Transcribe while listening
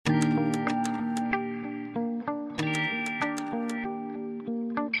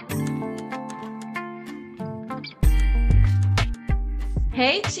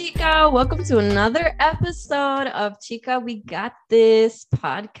Hey, Chica. Welcome to another episode of Chica We Got This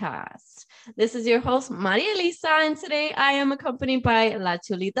podcast. This is your host, Maria Elisa, and today I am accompanied by La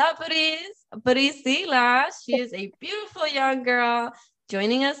Chulita Priscilla. She is a beautiful young girl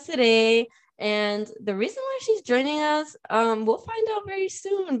joining us today. And the reason why she's joining us, we'll find out very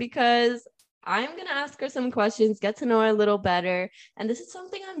soon because I'm going to ask her some questions, get to know her a little better. And this is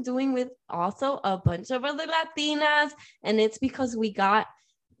something I'm doing with also a bunch of other Latinas. And it's because we got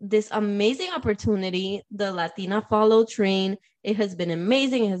this amazing opportunity, the Latina Follow Train. It has been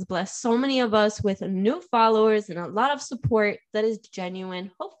amazing. It has blessed so many of us with new followers and a lot of support that is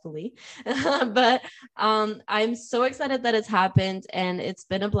genuine, hopefully. But I'm so excited that it's happened and it's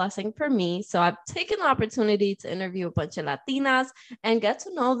been a blessing for me. So I've taken the opportunity to interview a bunch of Latinas and get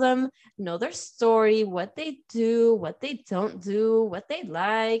to know them, know their story, what they do, what they don't do, what they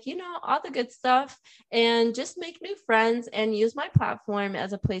like, all the good stuff, and just make new friends and use my platform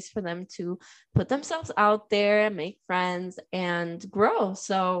as a place for them to put themselves out there, make friends, and grow.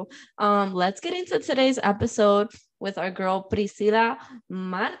 So let's get into today's episode with our girl Priscilla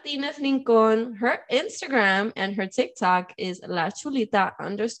Martinez Rincon. Her Instagram and her TikTok is La Chulita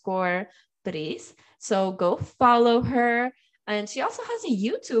 _Pris. So go follow her. And she also has a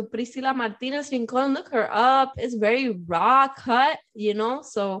YouTube, Priscilla Martinez Rincon. Look her up. It's very raw cut,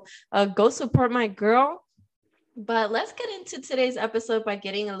 so go support my girl. But let's get into today's episode by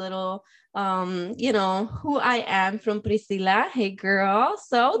getting a little, who I am from Priscilla. Hey, girl.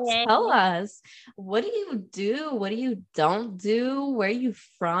 So tell us, what do you do? What do you don't do? Where are you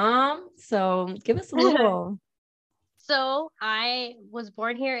from? So give us a little. So I was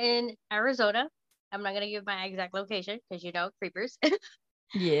born here in Arizona. I'm not going to give my exact location because, creepers.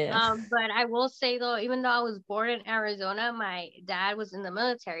 Yeah. But I will say, though, even though I was born in Arizona, my dad was in the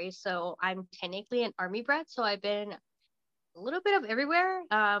military. So I'm technically an Army brat. So I've been a little bit of everywhere.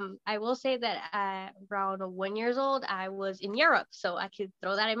 I will say that around 1 year old, I was in Europe. So I could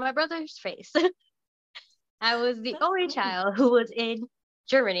throw that in my brother's face. I was the That's only cool. child who was in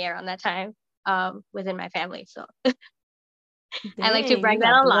Germany around that time within my family. So I like to Dang, brag you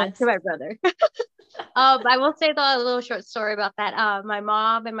that got a lot to blessed. my brother. I will say though a little short story about that. My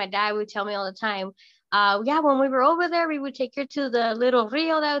mom and my dad would tell me all the time. When we were over there, we would take her to the little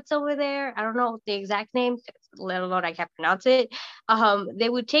rio that's over there. I don't know the exact name, let alone I can't pronounce it. They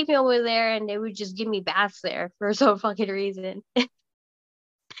would take me over there and they would just give me baths there for some fucking reason.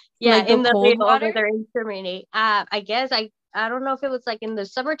 Like the In the rio cold over water? there in Germany. I guess I don't know if it was like in the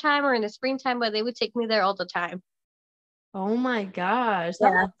summertime or in the springtime, but they would take me there all the time. Oh my gosh.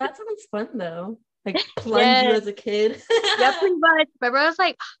 Yeah. That sounds fun though. Like plunge you Yeah. as a kid. Yeah, pretty much. My brother's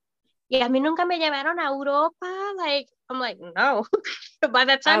like, yeah, a mí nunca me llevaron a Europa. Like, I'm like, no. By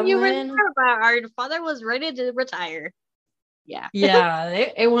the I time you were went. there, our father was ready to retire. Yeah. Yeah,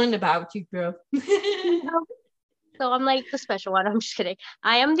 it wasn't about you, bro. So I'm like the special one. I'm just kidding.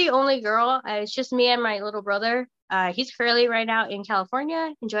 I am the only girl. It's just me and my little brother. He's currently right now in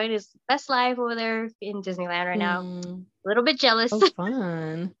California, enjoying his best life over there in Disneyland right now. A little bit jealous. Oh,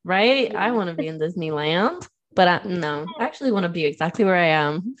 fun, right? I Yeah. want to be in Disneyland, but I actually want to be exactly where I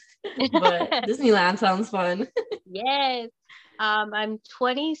am. But Disneyland sounds fun. Yes. I'm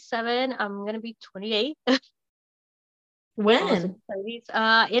 27. I'm gonna be 28. Almost in When?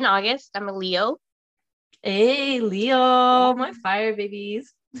 30s. In August. I'm a Leo. Hey, Leo, my fire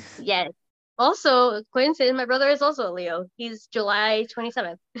babies. Yes. Also, coincidence, my brother is also a Leo. He's July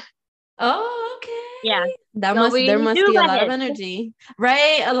 27th. Oh, Yeah. okay. So we There must do be a butt lot of heads. energy,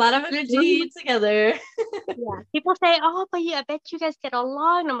 right? A lot of Mhm. energy together. Yeah. People say, oh, but I bet you guys get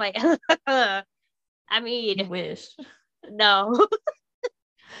along. I'm like, I You mean, wish. no.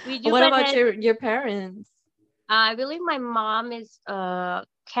 We do What butt about heads. your parents? I believe my mom is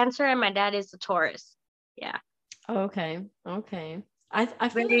Cancer and my dad is a Taurus. Yeah. Okay, okay. I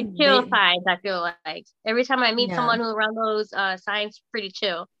feel Very like chill signs, I feel like. Every time I meet yeah, someone who around those signs, pretty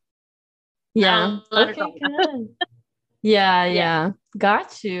chill. yeah. Not a lot of Okay, drama. good. Yeah, Yeah. yeah.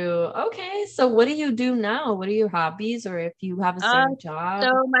 Got you. Okay, so what do you do now? What are your hobbies, or if you have a Uh, certain job? so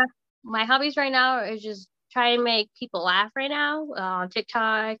my hobbies right now is just try and make people laugh right now on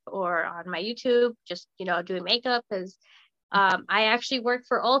TikTok or on my YouTube, just doing makeup because I actually work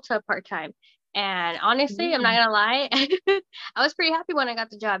for Ulta part time. And honestly, I'm not Mm. gonna lie, I was pretty happy when I got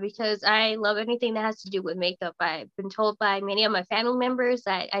the job because I love anything that has to do with makeup. I've been told by many of my family members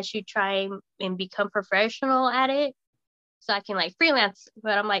that I should try and become professional at it so I can like freelance.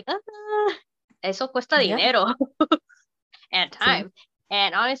 But I'm like, eso cuesta Yeah. dinero and True. time.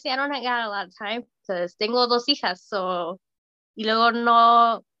 And honestly, I don't got a lot of time because tengo dos hijas. So, y luego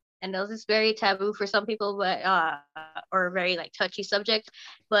no, And those is very taboo for some people, but or very like touchy subject.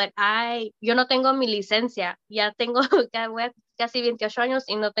 But yo no tengo mi licencia. Ya tengo casi 28 años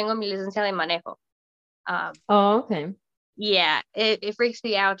y no tengo mi licencia de manejo. Oh, okay. Yeah, it freaks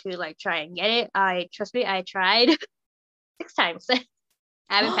me out to like try and get it. Trust me, I tried 6 times. I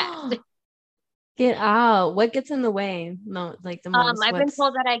haven't passed. Get out. What gets in the way? No, like the most. I've been What's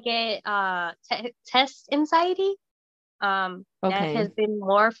told that I get test anxiety. That okay? has been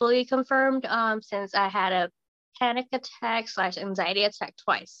more fully confirmed since I had a panic attack / anxiety attack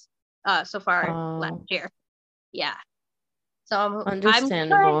twice so far last Oh, year. Yeah. So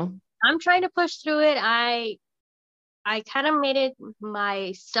understandable. I'm trying to push through it. I kind of made it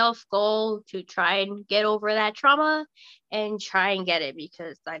my self goal to try and get over that trauma and try and get it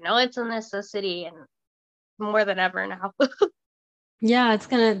because I know it's a necessity and more than ever now. Yeah,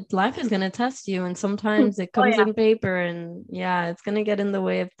 life is gonna test you, and sometimes it Oh comes yeah. in paper, and yeah, it's gonna get in the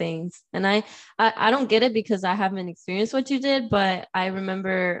way of things. And I don't get it because I haven't experienced what you did, but I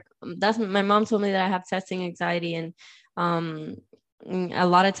remember that's my mom told me that I have testing anxiety, and um, a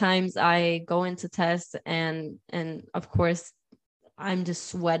lot of times I go into tests, and of course I'm just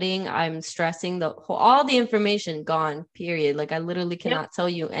sweating, I'm stressing, all the information gone, period. Like I literally Yep. cannot tell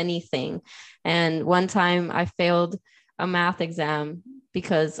you anything. And one time I failed a math exam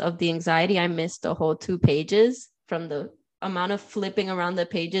because of the anxiety. I missed a whole 2 pages from the amount of flipping around the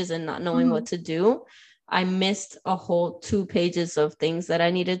pages and not knowing Mm-hmm. what to do. I missed a whole 2 pages of things that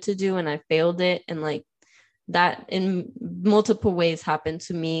I needed to do and I failed it. And like that in multiple ways happened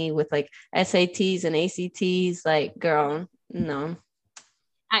to me with like SATs and ACTs. Like, girl, no.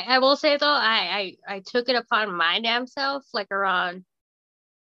 I will say though, I took it upon my damn self like around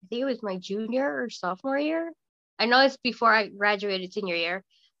I think it was my junior or sophomore year. I know it's before I graduated senior year.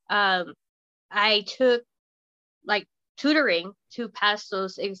 Um, I took like tutoring to pass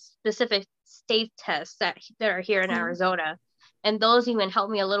those specific state tests that are here in Arizona, and those even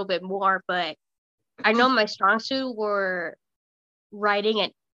helped me a little bit more. But I know my strong suit were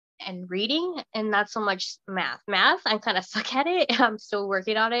writing and reading and not so much math. I'm kind of suck at it. I'm still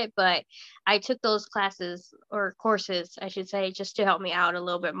working on it, but I took those classes or courses I should say just to help me out a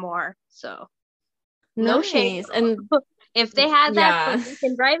little bit more. So no shame. Nice. And If they had that for yeah,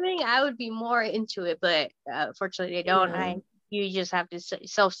 weekend driving I would be more into it, but fortunately they don't. yeah, I You just have to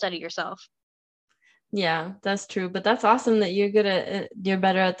self-study yourself. yeah, that's true. But that's awesome that you're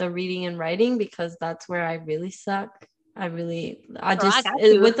better at the reading and writing because that's where I really suck. I Girl, I just, got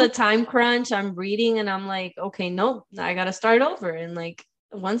you. with the time crunch, I'm reading and I'm like, okay, nope, I got to start over. And like,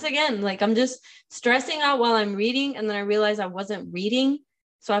 once again, like I'm just stressing out while I'm reading. And then I realize I wasn't reading.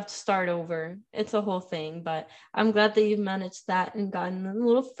 So I have to start over. It's a whole thing, but I'm glad that you've managed that and gotten a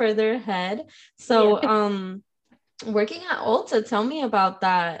little further ahead. Yeah. So, working at Ulta, tell me about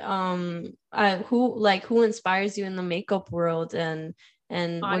that. Who inspires you in the makeup world and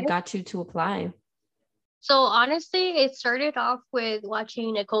what Honest. got you to apply? So honestly, it started off with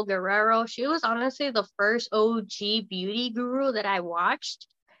watching Nicole Guerrero. She was honestly the first OG beauty guru that I watched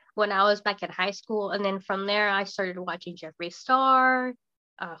when I was back in high school. And then from there, I started watching Jeffree Star.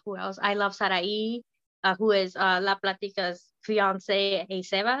 Who else? I love Sarai, who is La Platica's fiance, A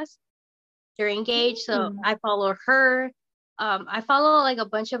Sebas. They're engaged. So Mm. I follow her. I follow like a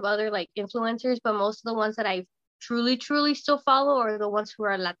bunch of other like influencers, but most of the ones that I truly, truly still follow are the ones who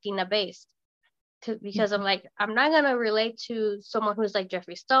are Latina based because I'm like, I'm not gonna relate to someone who's like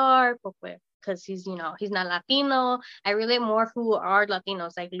Jeffree Star because he's not Latino. I relate more who are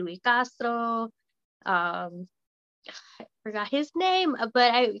Latinos like Louis Castro. Um, I forgot his name,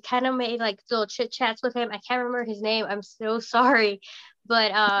 but I kind of made like little chit chats with him. I can't remember his name. I'm so sorry,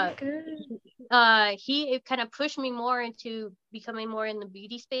 but You're good. he kind of pushed me more into becoming more in the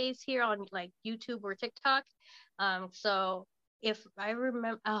beauty space here on like YouTube or TikTok. So if I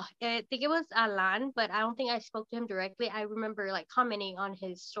remember, I think it was Alan, but I don't think I spoke to him directly. I remember like commenting on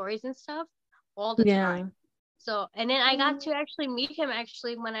his stories and stuff all the time. Yeah. So, and then I got to actually meet him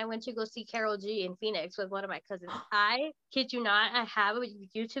actually when I went to go see Carol G in Phoenix with one of my cousins. I kid you not, I have a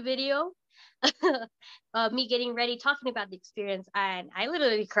YouTube video of me getting ready talking about the experience, and I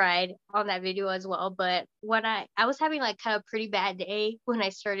literally cried on that video as well. But when I was having like kind of pretty bad day when I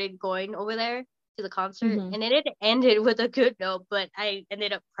started going over there to the concert, Mhm. and it ended with a good note, but I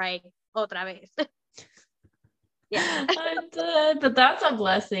ended up crying otra vez. Yeah. I did, but that's a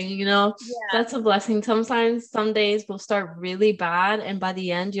blessing, you know. Yeah. That's a blessing. Sometimes, some days will start really bad, and by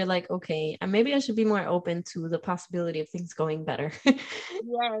the end, you're like, okay, and maybe I should be more open to the possibility of things going better.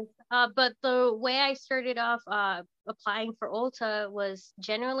 Yes. But the way I started off applying for Ulta was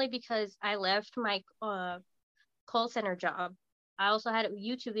generally because I left my call center job. I also had a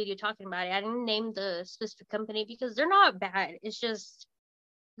YouTube video talking about it. I didn't name the specific company because they're not bad. It's just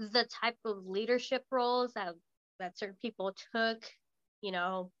the type of leadership roles that certain people took, you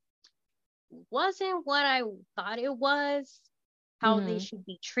know, wasn't what I thought it was, how they should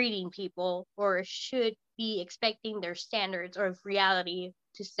be treating people or should be expecting their standards or reality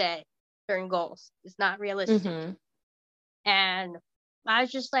to set certain goals. It's not realistic. And I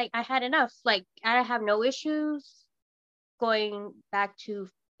was just like, I had enough. Like, I have no issues going back to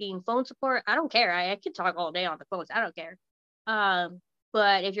being phone support. I don't care. I could talk all day on the phones. I don't care.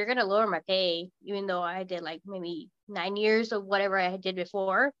 But if you're gonna lower my pay, even though I did like maybe 9 years of whatever I did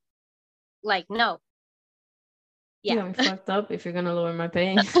before, like no. Yeah, I'm fucked up if you're gonna lower my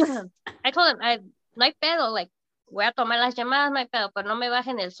pay. I told them, no hay pedo, like, voy a tomar las llamadas, no hay pedo, pero no me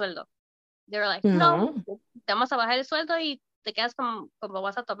bajen el sueldo. They were like, no, te vamos a bajar el sueldo y te quedas como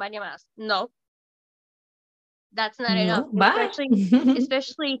vas a tomar llamadas. No, that's not enough.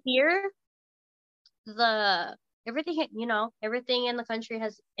 Especially here, everything, you know, everything in the country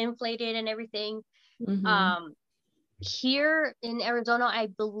has inflated and everything. Here in Arizona, I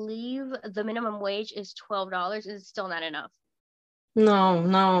believe the minimum wage is $12. It's still not enough.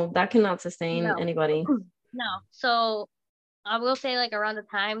 No, that cannot sustain anybody. No. So I will say, like, around the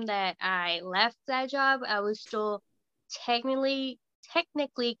time that I left that job, I was still technically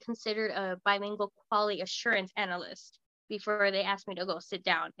considered a bilingual quality assurance analyst before they asked me to go sit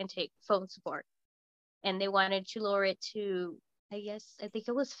down and take phone support. And they wanted to lower it to, I think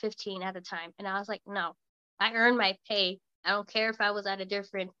it was 15 at the time. And I was like, no, I earned my pay. I don't care if I was at a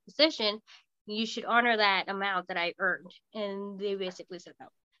different position. You should honor that amount that I earned. And they basically said no.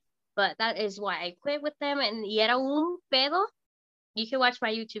 But that is why I quit with them. And y era un pedo. You can watch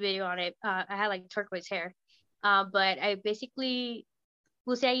my YouTube video on it. I had like turquoise hair. But I basically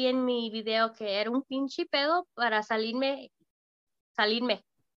puse ahí en mi video que era un pinche pedo para salirme.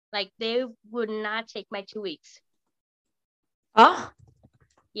 Like, they would not take my 2 weeks. Oh?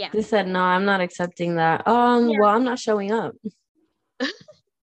 Yeah. They said, no, I'm not accepting that. Well, I'm not showing up.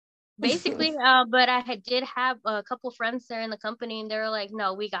 Basically, but I did have a couple friends there in the company, and they were like,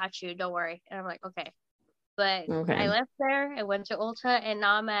 no, we got you. Don't worry. And I'm like, okay. But I left there. I went to Ulta, and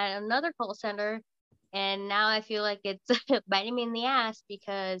now I'm at another call center. And now I feel like it's biting me in the ass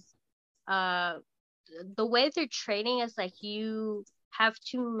because the way they're training is like you have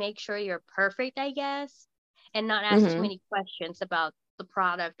to make sure you're perfect, I guess, and not ask too many questions about the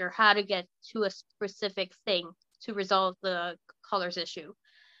product or how to get to a specific thing to resolve the colors issue.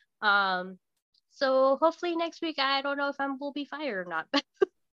 So hopefully next week, I don't know if I will be fired or not,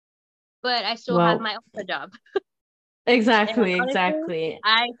 but I still have my other job. Exactly.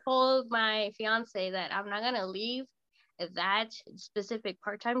 I told my fiance that I'm not gonna leave that specific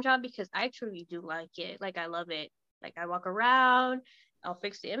part-time job because I truly do like it. Like, I love it. Like, I walk around, I'll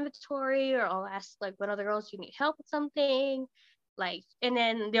fix the inventory, or I'll ask like one of the girls, you need help with something, like, and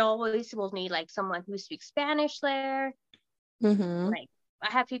then they always will need like someone who speaks Spanish there. Like,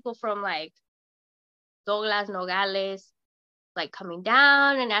 I have people from like Douglas, Nogales, like coming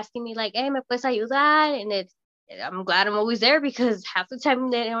down and asking me like, hey, me puedes ayudar? And I'm glad I'm always there because half the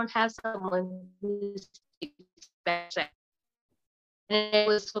time they don't have someone who speaks Spanish. And it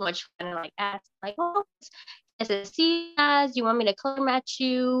was so much fun, like, ask like, oh, SSCs, you want me to color match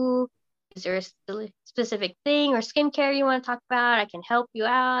you? Is there a specific thing or skincare you want to talk about? I can help you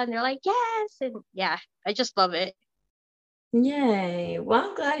out. And they're like, yes. And yeah, I just love it. Yay. Well,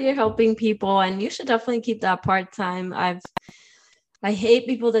 I'm glad you're helping people, and you should definitely keep that part-time. I hate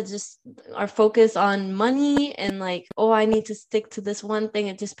people that just are focused on money and like, oh, I need to stick to this one thing.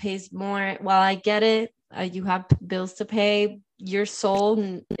 It just pays more. While I get it, you have bills to pay. Your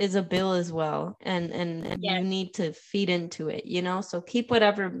soul is a bill as well. And you need to feed into it, you know? So keep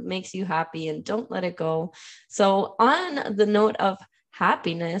whatever makes you happy and don't let it go. So on the note of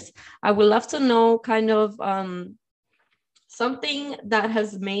happiness, I would love to know kind of something that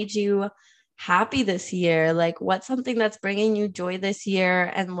has made you happy this year. Like, what's something that's bringing you joy this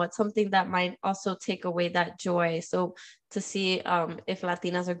year, and what's something that might also take away that joy, so to see if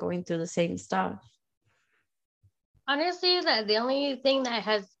Latinas are going through the same stuff. Honestly, the only thing that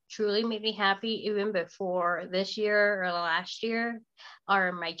has truly made me happy even before this year or last year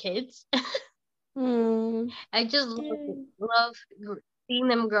are my kids. I just love seeing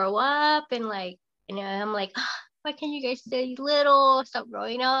them grow up, and like, you know, I'm like, oh, why can't you guys stay little, stop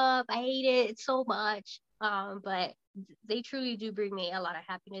growing up? I hate it so much. But they truly do bring me a lot of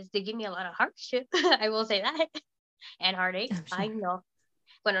happiness. They give me a lot of hardship. I will say that. And heartache. Sure. I know.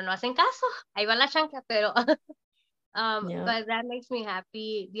 Bueno, no hacen caso. Ahí va la chanca, pero but that makes me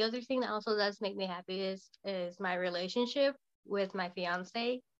happy. The other thing that also does make me happy is my relationship. with my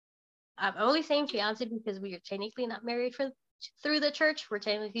fiance. I'm only saying fiance because we are technically not married through the church. We're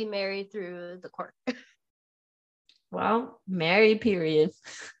technically married through the court. Well, married, period.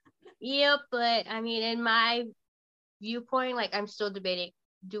 Yep, but I mean, in my viewpoint, like I'm still debating,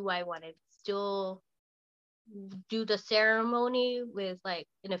 do I want to still do the ceremony with like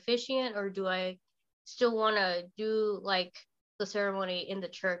an officiant, or do I still want to do like the ceremony in the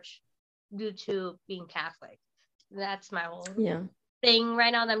church due to being Catholic? That's my whole Yeah. thing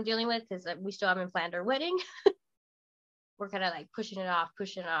right now that I'm dealing with, because we still haven't planned our wedding. We're kind of like pushing it off,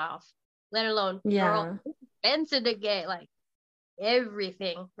 let alone girl, Yeah. it's expensive to get like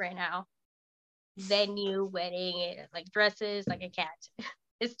everything right now. Venue, wedding, like dresses, like I can't.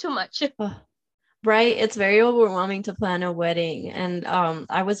 It's too much. Right. It's very overwhelming to plan a wedding. And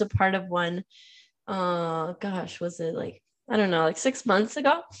I was a part of one, gosh, was it like, I don't know, like 6 months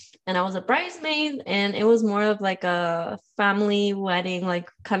ago. And I was a bridesmaid, and it was more of like a family wedding, like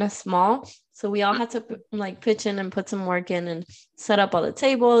kind of small. So we all had to like pitch in and put some work in and set up all the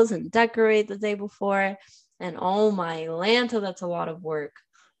tables and decorate the day before. And oh my Lanta, that's a lot of work.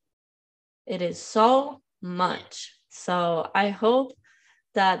 It is so much. So I hope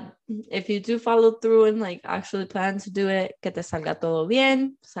that if you do follow through and like actually plan to do it, que te salga todo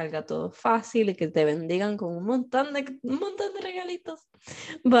bien, salga todo fácil, y que te bendigan con un montón de regalitos.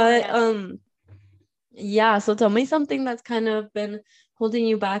 But yeah, so tell me something that's kind of been holding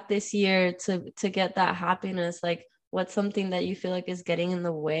you back this year to get that happiness. Like, what's something that you feel like is getting in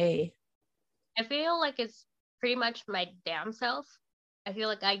the way? I feel like it's pretty much my damn self. I feel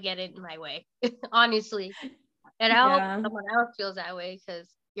like I get it in my way, honestly. And I hope Yeah. someone else feels that way, because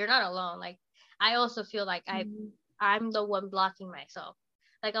you're not alone. Like I also feel like I'm the one blocking myself.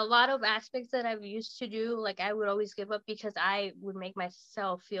 Like a lot of aspects that I've used to do, like I would always give up because I would make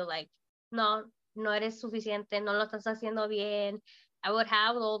myself feel like no, no eres suficiente, no lo estás haciendo bien. I would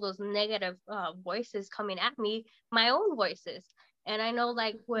have all those negative voices coming at me, my own voices. And I know,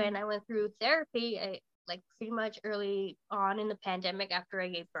 like when I went through therapy, like pretty much early on in the pandemic after I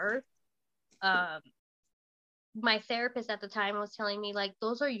gave birth, um, my therapist at the time was telling me like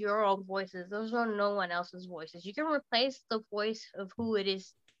those are your own voices, those are no one else's voices. You can replace the voice of who it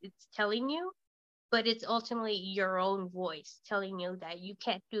is it's telling you, but it's ultimately your own voice telling you that you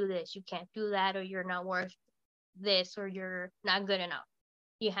can't do this, you can't do that, or you're not worth this, or you're not good enough.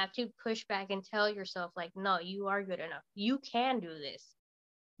 You have to push back and tell yourself like, no, you are good enough, you can do this.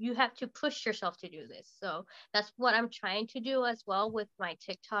 You have to push yourself to do this. So that's what I'm trying to do as well with my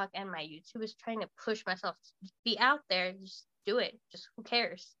TikTok and my YouTube, is trying to push myself to be out there. Just do it. Just who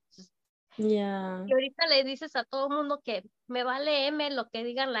cares? Just, Yeah. y ahorita le dices a todo mundo que me vale M lo que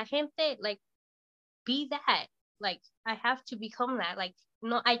digan la gente. Like, be that. Like, I have to become that. Like,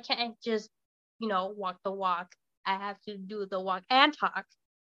 no, I can't just, walk the walk. I have to do the walk and talk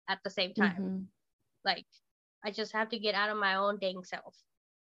at the same time. Mm-hmm. Like, I just have to get out of my own dang self,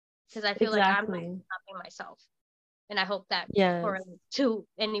 because I feel like I'm not Exactly. stopping myself. And I hope that Yes. correlates to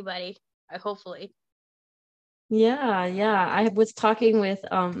anybody, hopefully. Yeah, yeah. I was talking with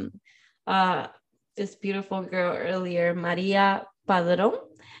uh this beautiful girl earlier, Maria Padron,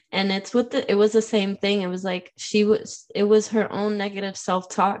 and it was the same thing. It was like it was her own negative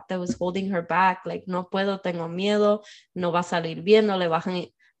self-talk that was holding her back. Like, no puedo, tengo miedo, no va a salir bien, no le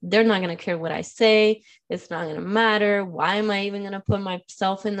bajan. They're not gonna care what I say. It's not gonna matter. Why am I even gonna put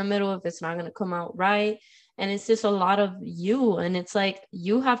myself in the middle if it's not gonna come out right? And it's just a lot of you. And it's like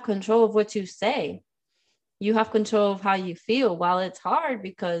you have control of what you say, you have control of how you feel. While it's hard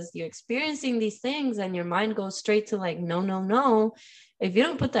because you're experiencing these things and your mind goes straight to like, no, no, no. If you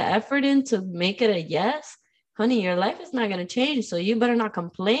don't put the effort in to make it a yes, honey, your life is not going to change. So you better not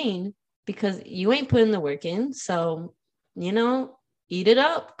complain because you ain't putting the work in. So, eat it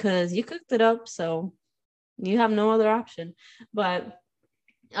up because you cooked it up. So you have no other option. But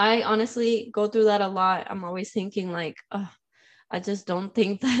I honestly go through that a lot. I'm always thinking like, oh, I just don't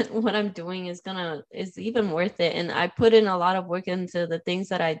think that what I'm doing is even worth it. And I put in a lot of work into the things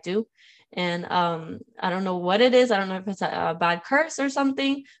that I do. And I don't know what it is. I don't know if it's a bad curse or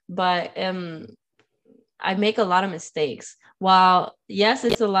something, but I make a lot of mistakes. While yes,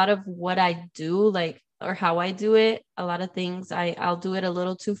 it's a lot of what I do, like, or how I do it. A lot of things I'll do it a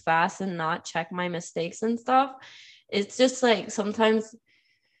little too fast and not check my mistakes and stuff. It's just like sometimes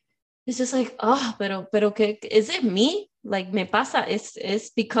it's just like, oh, pero que is it me? Like, me pasa, it's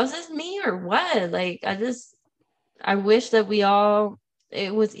because it's me or what? Like, I wish that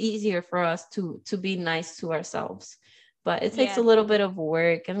it was easier for us to be nice to ourselves. but it takes a Yeah. little bit of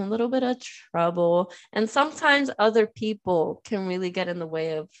work and a little bit of trouble. And sometimes other people can really get in the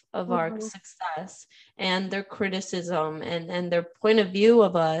way of our Mm-hmm. success and their criticism and their point of view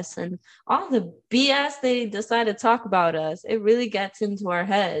of us and all the BS they decide to talk about us. It really gets into our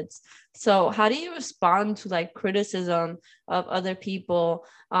heads. So how do you respond to like criticism of other people,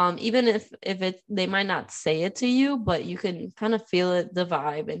 even if it they might not say it to you, but you can kind of feel it, the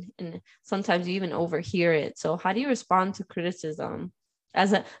vibe, and sometimes you even overhear it. So how do you respond to criticism?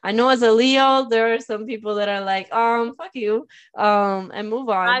 I know as a Leo, there are some people that are like, fuck you, and move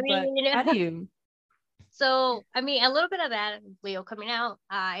I on. But mean, how do you? so I mean, a little bit of that Leo coming out.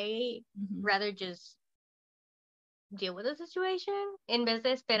 I Mhm. rather just deal with the situation en vez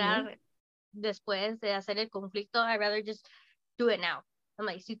de Yeah. esperar después de hacer el conflicto. I rather just do it now. I'm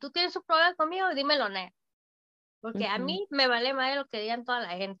like, si tú tienes un problema conmigo, dímelo now. Porque a Mhm. mí me vale más lo que digan toda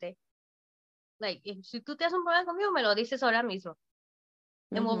la gente. Like, si tú tienes un problema conmigo, me lo dices ahora mismo.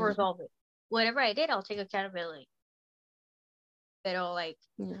 And we'll Mhm. resolve it. Whatever I did, I'll take accountability. Pero, like,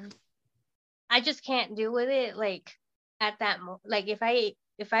 Yeah. I just can't deal with it, like, at that moment. Like, if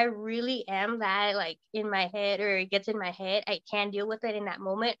I really am that, like, in my head, or it gets in my head, I can't deal with it in that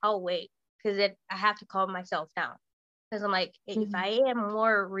moment, I'll wait. Because I have to calm myself down. Because I'm like, if Mhm. I am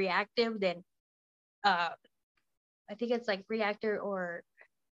more reactive, then uh I think it's like reactor, or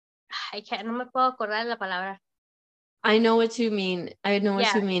I can't, no me puedo acordar la palabra. I know what you mean. I know what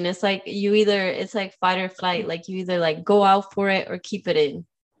Yeah, you mean. It's like it's like fight or flight. Like you either like go out for it or keep it in.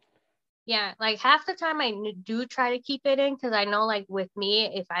 yeah. Like half the time I do try to keep it in, because I know, like, with me,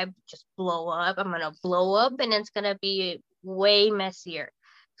 if I just blow up, I'm gonna blow up, and it's gonna be way messier.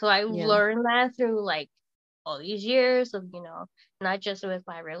 So I Yeah. learned that through, like, all these years of, not just with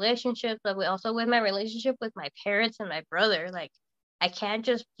my relationship, but also with my relationship with my parents and my brother. Like, I can't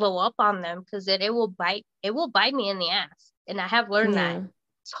just blow up on them, because then it will bite me in the ass. And I have learned that Yeah.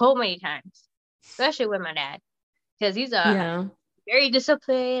 so many times, especially with my dad, because he's a Yeah. very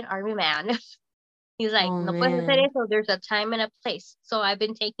disciplined army man. He's like, Oh no puedes hacer man. eso. There's a time and a place. So I've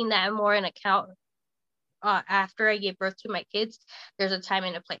been taking that more in account, after I gave birth to my kids. There's a time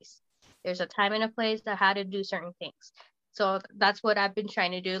and a place. There's a time and a place of how to do certain things. So that's what I've been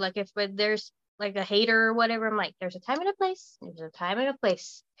trying to do. Like, if there's like a hater or whatever, I'm like, there's a time and a place. There's a time and a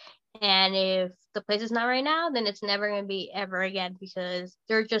place. And if the place is not right now, then it's never gonna be ever again, because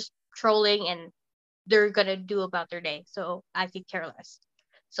they're just trolling, and they're gonna do about their day. So I could care less.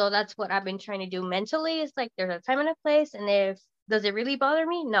 So that's what I've been trying to do mentally. It's like, there's a time and a place, and if does it really bother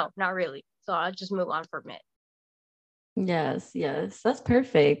me? No, not really. So I'll just move on from it. Yes, yes. That's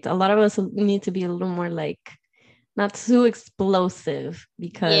perfect. A lot of us need to be a little more like not too explosive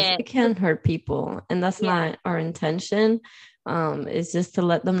because Yeah, it can hurt people and that's yeah, not our intention. It's just to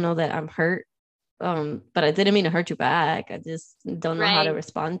let them know that I'm hurt. But I didn't mean to hurt you back. I just don't know how to right.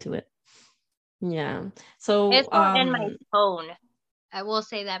 respond to it. Yeah. So Eso, and my tone. I will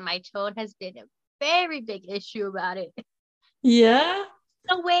say that my tone has been a very big issue about it. yeah.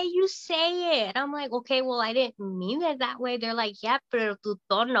 The way you say it. I'm like, okay, well, I didn't mean it that way. They're like, yeah, pero tu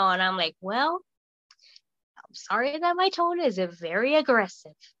tono. And I'm like, well, I'm sorry that my tone is very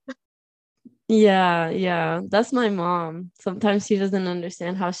aggressive. Yeah, yeah. That's my mom. Sometimes she doesn't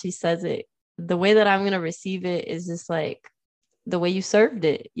understand how she says it. The way that I'm gonna receive it is just like the way you served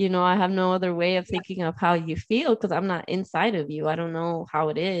it. I have no other way of thinking of how you feel because I'm not inside of you. I don't know how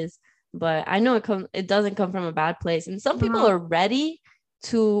it is, but I know it doesn't come from a bad place. And some people Mm-hmm. are ready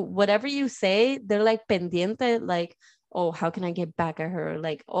to whatever you say, they're like pendiente, like, oh, how can I get back at her?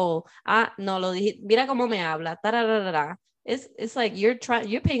 Like, oh, no lo dije, mira cómo me habla. Tararara. It's like you're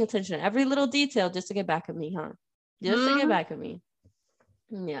paying attention to every little detail just to get back at me, huh? Just to get Mm-hmm. back at me.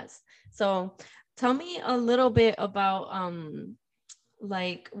 Yes. So tell me a little bit about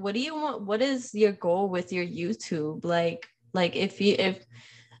like what do you want, what is your goal with your YouTube? Like if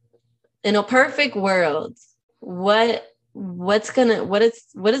in a perfect world, what is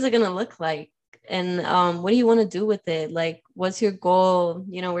it gonna look like? And what do you want to do with it? Like what's your goal?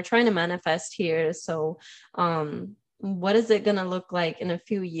 We're trying to manifest here. So what is it gonna look like in a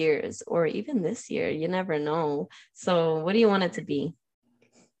few years or even this year? You never know. So what do you want it to be?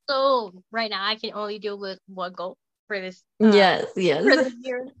 So right now I can only deal with one goal for this Yes, for yes. this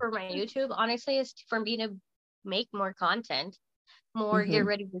year for my YouTube. Honestly, is for me to make more content, more get Mm-hmm,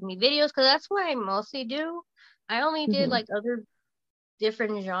 ready with me videos, because that's what I mostly do. I only did mm-hmm, like other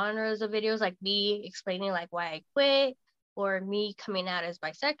different genres of videos, like me explaining like why I quit, or me coming out as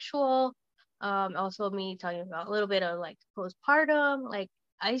bisexual. Also me talking about a little bit of like postpartum. Like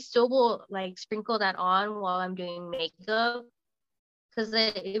I still will like sprinkle that on while I'm doing makeup, because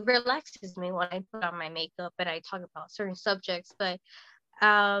it relaxes me when I put on my makeup and I talk about certain subjects. But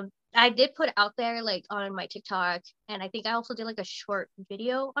I did put out there like on my TikTok, and I think I also did like a short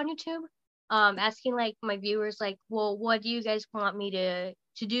video on YouTube, asking like my viewers like, well, what do you guys want me to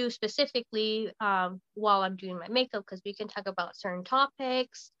do specifically while I'm doing my makeup? Because we can talk about certain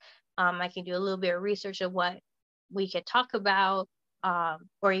topics. I can do a little bit of research of what we could talk about,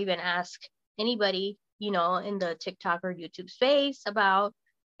 or even ask anybody, you know, in the TikTok or YouTube space about,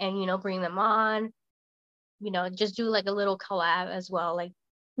 and you know, bring them on, you know, just do like a little collab as well. Like,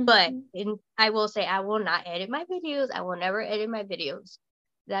 but I will say I will not edit my videos. I will never edit my videos.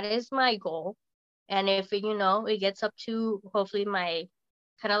 That is my goal. And if you know it gets up to hopefully my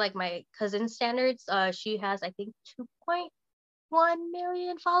kind of like my cousin's standards, she has I think 2.1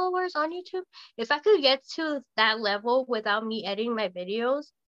 million followers on YouTube. If I could get to that level without me editing my videos,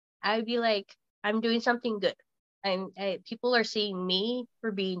 I would be like, I'm doing something good. People are seeing me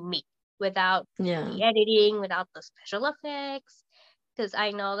for being me without the editing, without the special effects, because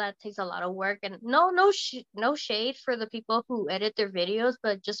I know that takes a lot of work. And no shade for the people who edit their videos,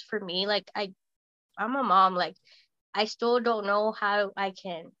 but just for me, like I'm a mom, like I still don't know how I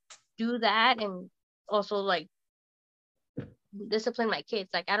can do that and also like discipline my kids.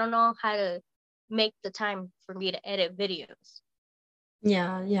 Like I don't know how to make the time for me to edit videos.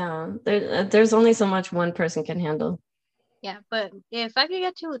 Yeah. There's only so much one person can handle. Yeah, but if I could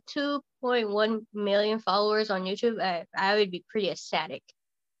get to 2.1 million followers on YouTube, I would be pretty ecstatic.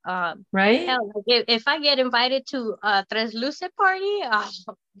 Right? Hell, like if I get invited to a Tres Luce party,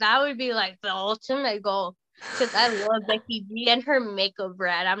 that would be like the ultimate goal. Because I love Becky G and her makeup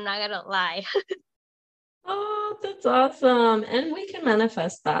brand. I'm not gonna lie. Oh, that's awesome. And we can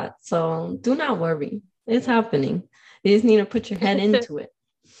manifest that. So do not worry. It's happening. You just need to put your head into it.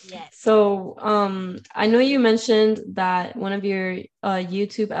 Yes. So I know you mentioned that one of your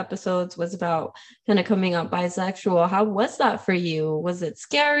YouTube episodes was about kind of coming out bisexual. How was that for you? Was it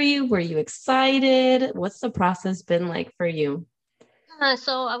scary? Were you excited? What's the process been like for you?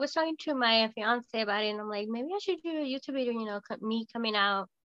 So I was talking to my fiance about it, and I'm like, maybe I should do a YouTube video, you know, me coming out,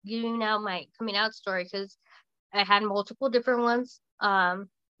 giving out my coming out story, because I had multiple different ones,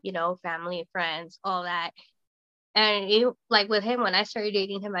 you know, family, friends, all that. And it, like with him, when I started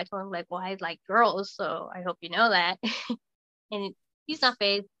dating him, I told him like, well, I like girls, so I hope you know that. And he's not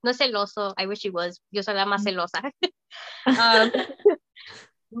fake, no celoso. I wish he was. Yo soy la más celosa. um,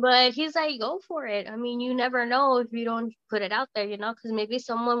 but he's like, go for it. I mean, you never know if you don't put it out there, you know, because maybe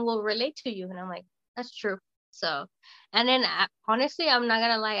someone will relate to you. And I'm like, that's true. So, and then honestly, I'm not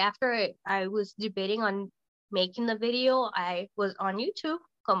gonna lie. After I was debating on making the video, I was on YouTube,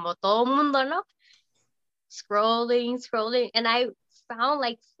 como todo mundo, no? Scrolling, and I found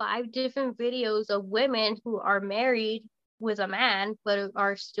like 5 different videos of women who are married with a man, but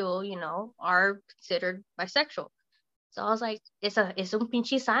are still, you know, are considered bisexual. So I was like, it's un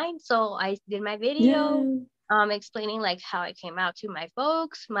pinche sign. So I did my video, explaining like how I came out to my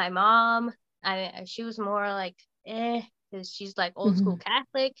folks, my mom. She was more like, because she's like old school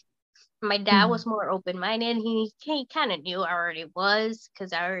Catholic. My dad was more open-minded. He kind of knew I already was,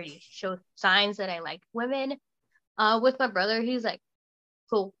 because I already showed signs that I liked women. With my brother, he's like,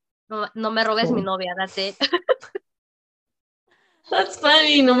 cool. No me robes mi novia. That's it. That's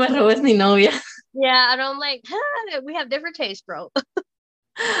funny. No me robes mi novia. Yeah, and I'm like, we have different tastes, bro.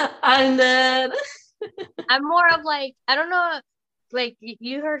 And then I'm more of like, I don't know, like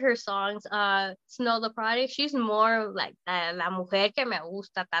you heard her songs, Snow the Product. She's more of like la mujer que me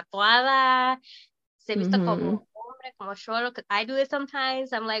gusta, tatuada, se vista como hombre, como cholo. I do it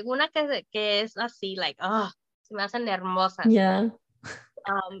sometimes. I'm like, una que es así, like, oh, se me hacen hermosas. Yeah.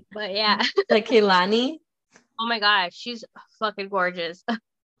 But yeah. Like Kehlani. Oh my gosh, she's fucking gorgeous.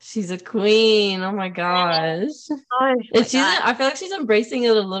 She's a queen. Oh my gosh. Oh my God. I feel like she's embracing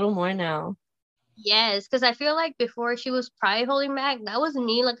it a little more now. Yes, because I feel like before she was probably holding back. That was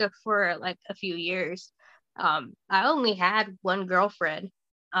me like for like a few years. I only had one girlfriend.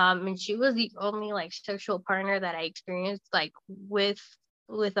 And she was the only like sexual partner that I experienced like with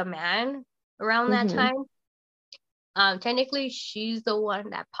a man around that time. Technically she's the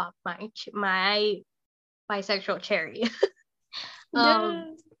one that popped my bisexual cherry.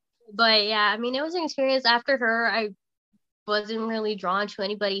 But yeah, I mean, it was an experience. After her, I wasn't really drawn to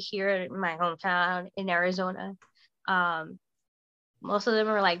anybody here in my hometown in Arizona. Most of them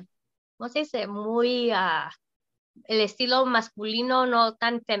were like, ¿cómo se dice? Muy, el estilo masculino, no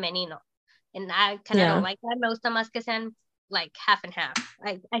tan femenino. And I kind of don't like that. Me gusta más que sean like half and half.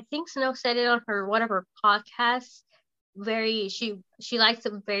 I think Snow said it on one of her podcasts. She likes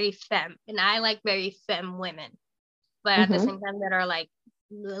them very femme, and I like very femme women. but at the Mm-hmm. same time that are like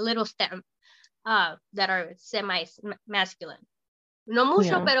little stem, that are semi masculine. No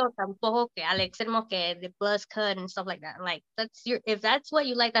mucho, Yeah. pero tampoco que al extremo que the buzz cut and stuff like that. Like, if that's what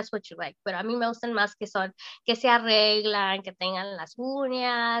you like, that's what you like. Pero a mí me gustan más que son, que se arreglan, que tengan las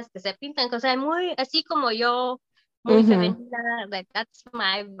uñas, que se pintan, cosas muy, así como yo, muy Mm-hmm. femenina. Like, that's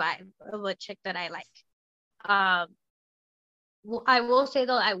my vibe of a chick that I like. Um, I will say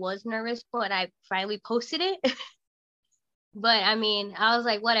though, I was nervous when I finally posted it. But I mean, I was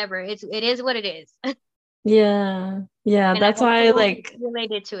like, whatever. It is what it is. Yeah. Yeah. And I That's hope why someone like,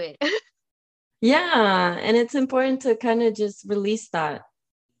 related to it. yeah. And it's important to kind of just release that,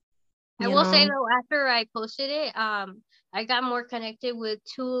 I you will say know? though, after I posted it, I got more connected with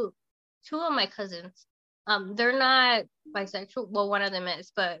two of my cousins. They're not bisexual. Well, one of them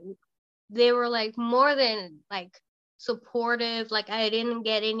is, but they were like more than like supportive. Like, I didn't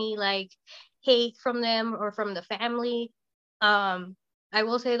get any like hate from them or from the family. Um, I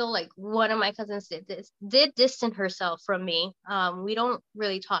will say though, like, one of my cousins did distance herself from me. We don't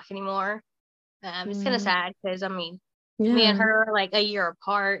really talk anymore. It's kind of Mm, sad because I mean, me and yeah. her are like a year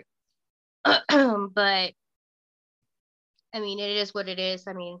apart. But I mean, it is what it is.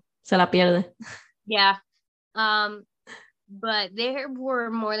 I mean, Se la pierde. yeah. Um, but they were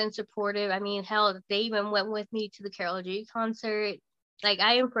more than supportive. I mean, hell, they even went with me to the Carol G concert. Like,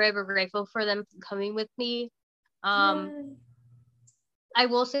 I am forever grateful for them coming with me. Um, Yeah. I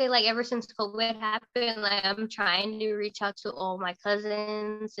will say, like, ever since COVID happened, like, I'm trying to reach out to all my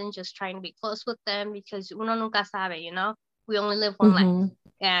cousins and just trying to be close with them because uno nunca sabe, you know? We only live one life. Mm-hmm.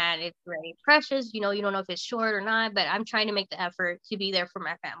 And it's very precious. You know, you don't know if it's short or not, but I'm trying to make the effort to be there for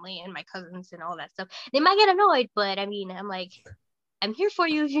my family and my cousins and all that stuff. They might get annoyed, but I mean, I'm like, I'm here for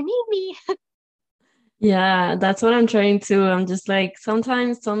you if you need me. Yeah, that's what I'm trying to. I'm just like,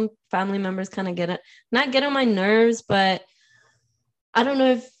 sometimes some family members kind of not get on my nerves, but I don't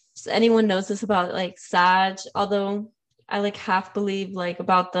know if anyone knows this about like Sag, although I like half believe like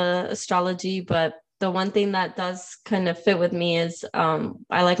about the astrology, but the one thing that does kind of fit with me is I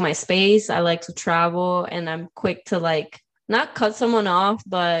like my space, I like to travel, and I'm quick to like not cut someone off,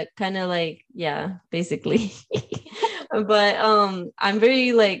 but kind of like, yeah, basically. But I'm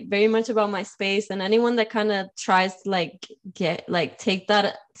very much about my space, and anyone that kind of tries to like get like take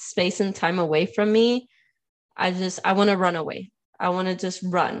that space and time away from me, I want to run away. I want to just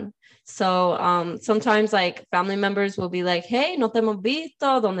run. So sometimes like family members will be like, hey, no te hemos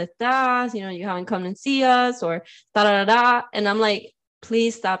visto, ¿dónde estás? You know, you haven't come and see us or da da da da. And I'm like,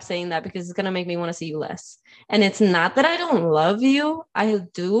 please stop saying that because it's gonna make me want to see you less. And it's not that I don't love you. I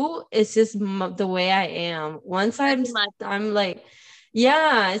do. It's just the way I am. Once That's my I'm like,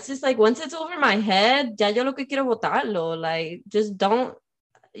 yeah, it's just like once it's over my head, ya yo lo que quiero botarlo. Like, just don't,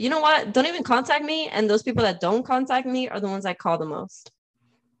 you know what? Don't even contact me. And those people that don't contact me are the ones I call the most.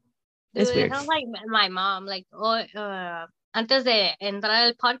 dude. It's It weird. sounds like my mom. Like, oh, antes de entrar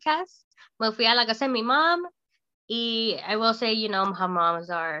al podcast, me fui a la casa de mi mom. I will say, you know, how moms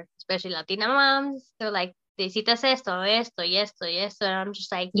are, especially Latina moms. They're like, necesitas esto, esto, y esto, y esto. And I'm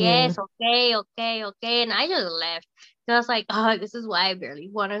just like, Yeah. yes, okay, okay, okay. And I just left. And I was like, oh, this is why I barely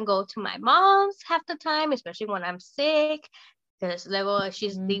want to go to my mom's half the time, especially when I'm sick. Because luego she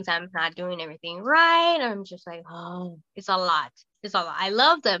Mm. thinks I'm not doing everything right. And I'm just like, oh, it's a lot. It's a lot. I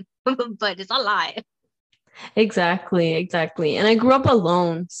love them, but it's a lot. Exactly, exactly. And I grew up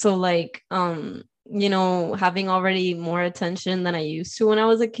alone. So like you know, having already more attention than I used to when I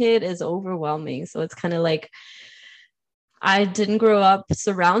was a kid is overwhelming. So it's kind of like I didn't grow up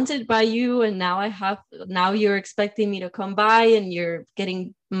surrounded by you, and now you're expecting me to come by and you're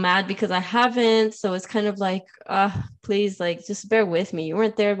getting mad because I haven't. So it's kind of like, please, like, just bear with me. You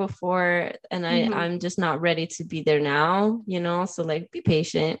weren't there before, and Mm-hmm. I'm just not ready to be there now, you know. So like be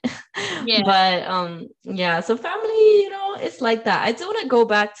patient. Yeah. But yeah, so family, you know, it's like that. I do want to go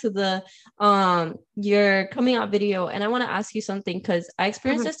back to the your coming out video, and I want to ask you something because I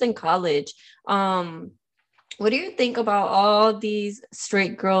experienced Mm-hmm. this in college. What do you think about all these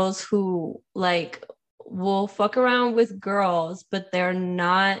straight girls who like will fuck around with girls, but they're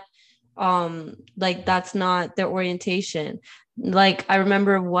not like that's not their orientation? Like I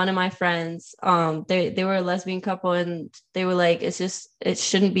remember one of my friends, they were a lesbian couple and they were like, it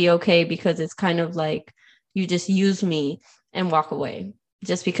shouldn't be okay because it's kind of like you just use me and walk away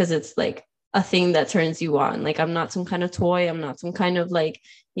just because it's like a thing that turns you on. Like I'm not some kind of toy, I'm not some kind of like,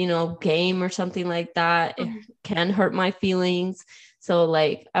 you know, game or something like that. It Mm-hmm. can hurt my feelings. So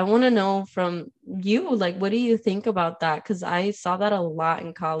like, I want to know from you, like, what do you think about that? Because I saw that a lot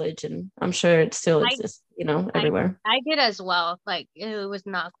in college, and I'm sure it still I exists, you know, I everywhere. I did as well. Like it was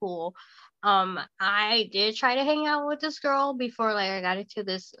not cool. I did try to hang out with this girl before like I got into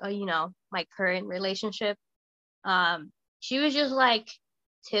this my current relationship. Um, she was just like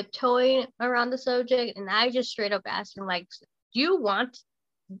tiptoeing around the subject, and I just straight up asked him like, "Do you want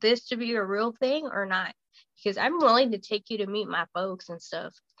this to be a real thing or not? Because I'm willing to take you to meet my folks and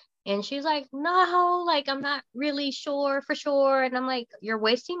stuff." And she's like, "No, like I'm not really sure for sure." And I'm like, "You're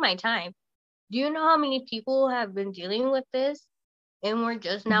wasting my time. Do you know how many people have been dealing with this? And we're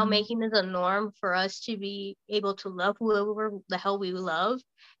just now Mhm. making this a norm for us to be able to love whoever the hell we love.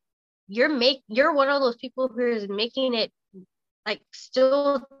 You're one of those people who is making it like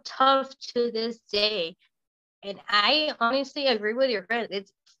still tough to this day." And I honestly agree with your friend.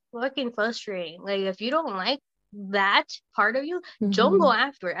 It's fucking frustrating. Like if you don't like that part of you, don't go Mhm.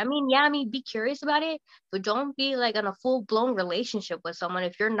 after it. I mean, yeah, I mean, be curious about it, but don't be like in a full blown relationship with someone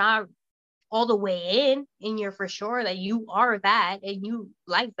if you're not all the way in and you're for sure that you are that and you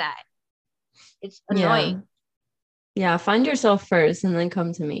like that. It's Yeah. annoying. Yeah. Find yourself first and then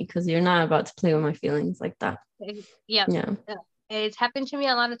come to me, because you're not about to play with my feelings like that. Yeah. Yeah. It's happened to me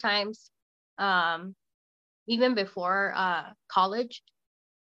a lot of times. Um, Even before college.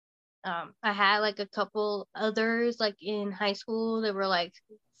 I had like a couple others like in high school that were like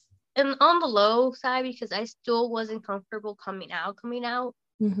and on the low side because I still wasn't comfortable coming out.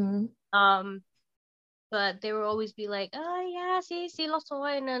 Mm-hmm. Um, but they would always be like, "Oh yeah, sí, lo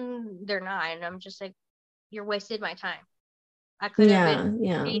soy," and then they're not, and I'm just like, "You're wasted my time. I could have been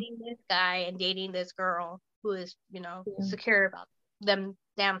Yeah. Yeah. dating this guy and dating this girl who is, Yeah. secure about them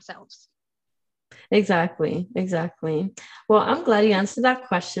damn selves." Exactly, exactly. Well, I'm glad you answered that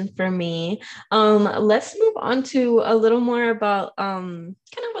question for me. Let's move on to a little more about kind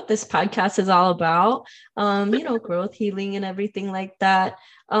of what this podcast is all about. You know, growth, healing, and everything like that.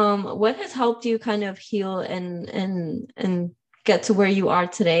 What has helped you kind of heal and get to where you are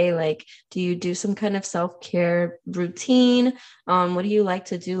today? Like, do you do some kind of self-care routine? What do you like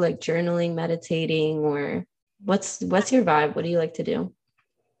to do, like journaling, meditating, or what's your vibe? What do you like to do?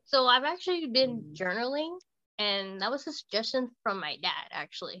 So I've actually been journaling, and that was a suggestion from my dad.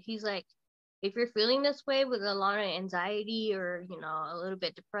 Actually, he's like, if you're feeling this way with a lot of anxiety or a little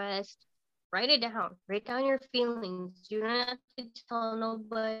bit depressed, write it down. Write down your feelings. You don't have to tell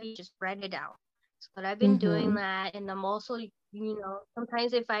nobody. Just write it down. But I've been doing Mm-hmm. that, and I'm also,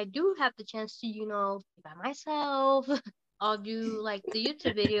 sometimes if I do have the chance to, be by myself, I'll do like the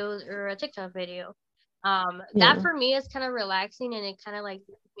YouTube videos or a TikTok video. That Yeah. for me is kind of relaxing, and it kind of like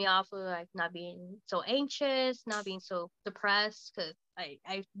gets me off of like not being so anxious, not being so depressed, because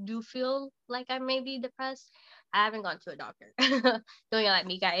I do feel like I may be depressed. I haven't gone to a doctor. Don't yell at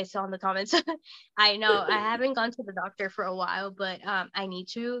me, guys, on the comments. I know I haven't gone to the doctor for a while, but I need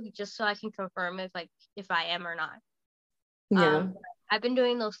to just so I can confirm if I am or not. Yeah. I've been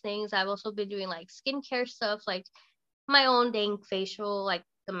doing those things. I've also been doing like skincare stuff, like my own dang facial, like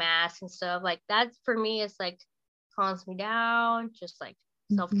the mask and stuff. Like that for me is like calms me down, just like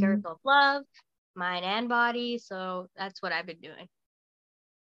self care, Mhm. self love, mind and body. So that's what I've been doing.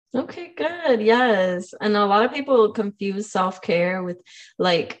 Okay, good. Yes. And a lot of people confuse self-care with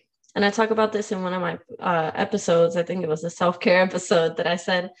like, and I talk about this in one of my episodes. I think it was a self-care episode that I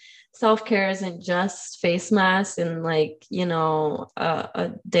said self-care isn't just face masks and like, you know,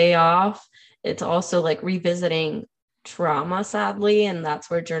 a day off. It's also like revisiting trauma, sadly. And that's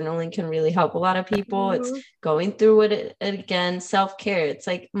where journaling can really help a lot of people. It's Mm-hmm. going through it again, self-care. It's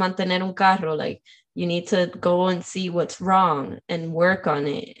like mantener un carro, like you need to go and see what's wrong and work on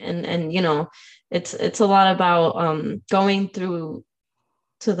it, and you know, it's a lot about going through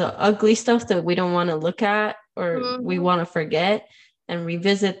to the ugly stuff that we don't want to look at or we Mm-hmm. want to forget and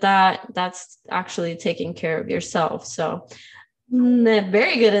revisit that. That's actually taking care of yourself. So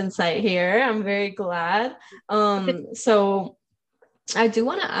very good insight here. I'm very glad. So I do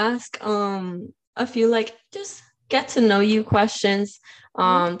want to ask a few like just get to know you questions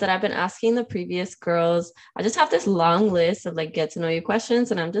that I've been asking the previous girls. I just have this long list of like get to know you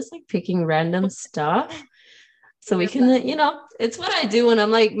questions, and I'm just like picking random stuff so we You're can, fine. you know, it's what I do when I'm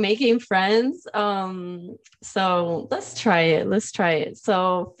like making friends. So let's try it. Let's try it.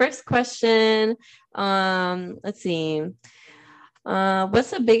 So first question, let's see.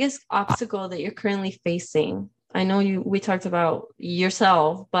 What's the biggest obstacle that you're currently facing? I know we talked about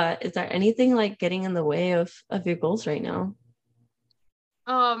yourself, but is there anything like getting in the way of your goals right now?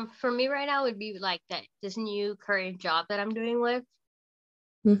 For me right now would be like that this new current job that I'm doing with,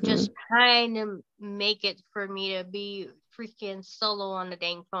 Mm-hmm. just trying to make it for me to be freaking solo on the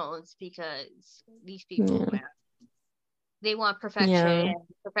dang phones because these people, Yeah. man, they want perfection, Yeah. and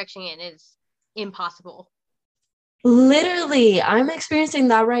perfection is impossible. Literally, I'm experiencing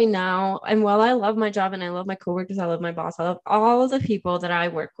that right now. And while I love my job and I love my coworkers, I love my boss, I love all of the people that I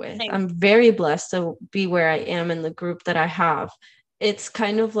work with. Same. I'm very blessed to be where I am in the group that I have. It's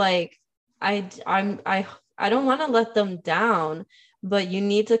kind of like I don't want to let them down, but you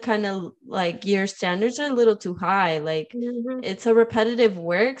need to kind of like your standards are a little too high. Like Mm-hmm. it's a repetitive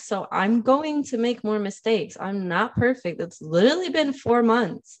work, so I'm going to make more mistakes. I'm not perfect. It's literally been 4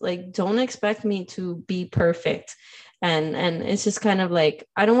 months. Like don't expect me to be perfect. And it's just kind of like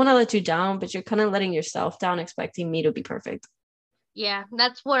I don't want to let you down, but you're kind of letting yourself down expecting me to be perfect. Yeah,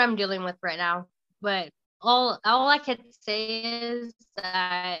 that's what I'm dealing with right now. But all I can say is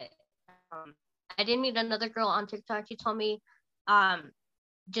that I did meet another girl on TikTok. She told me, um,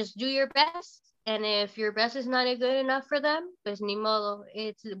 just do your best, and if your best is not good enough for them, pues ni modo.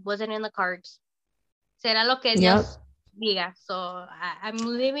 It wasn't in the cards. Será lo que Yep. Dios diga. So I'm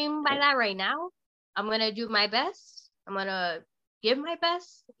living by that right now. I'm gonna do my best. I'm gonna give my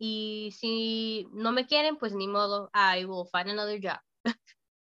best. Y si no me quieren, pues ni modo. I will find another job.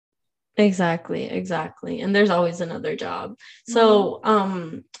 Exactly. And there's always another job. Mm-hmm. So,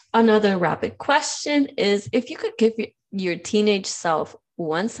 another rapid question is if you could give your teenage self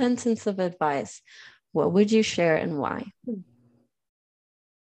one sentence of advice, what would you share and why?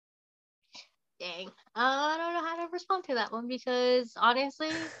 Dang. I don't know how to respond to that one because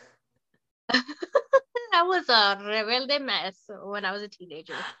honestly, I was a rebelde mess when I was a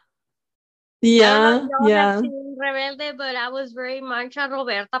teenager. I don't know if Yeah, y'all have yeah. seen Rebelde, but I was very much a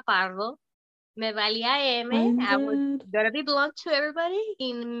Roberta Pardo. Me valía M. I I was did. gonna be blunt to everybody,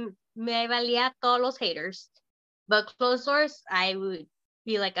 and me valía todos los haters. But closed doors, I would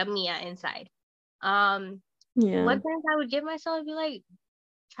be like a Mia inside. Um, Yeah. one thing I would give myself would be like,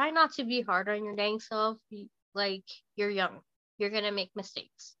 try not to be hard on your dang self. Like you're young, you're gonna make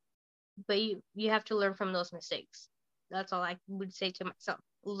mistakes, but you have to learn from those mistakes. That's all I would say to myself.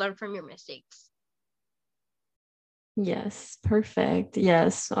 Learn from your mistakes. Yes, perfect.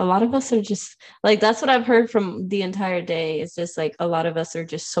 Yes. A lot of us are just like that's what I've heard from the entire day. It's just like a lot of us are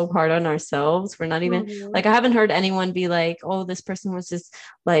just so hard on ourselves. We're not even Mm-hmm. like I haven't heard anyone be like, "Oh, this person was just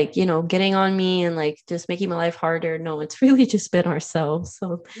like, getting on me and like just making my life harder." No, it's really just been ourselves.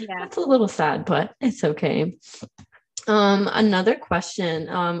 So Yeah. that's a little sad, but it's okay. Another question.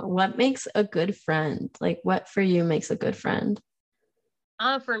 What makes a good friend? Like what for you makes a good friend?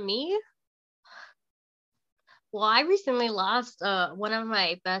 For me, well, I recently lost one of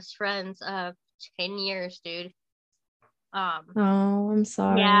my best friends of 10 years, dude. Um, Oh, I'm yeah,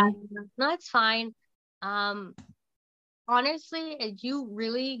 sorry. no, it's fine. Um, honestly, you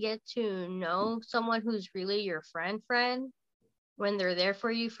really get to know someone who's really your friend when they're there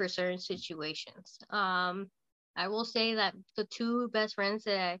for you for certain situations. I will say that the two best friends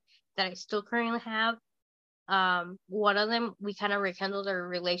that I still currently have, one of them we kind of rekindled our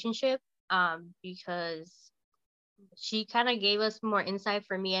relationship, because she kind of gave us more insight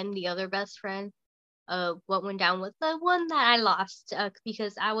for me and the other best friend what went down with the one that I lost,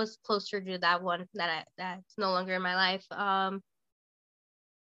 because I was closer to that one that's no longer in my life.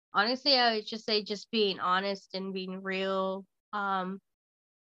 Honestly, I would just say just being honest and being real.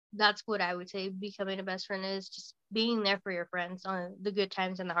 That's what I would say becoming a best friend is, just being there for your friends on the good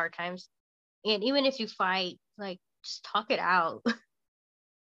times and the hard times. And even if you fight, like just talk it out.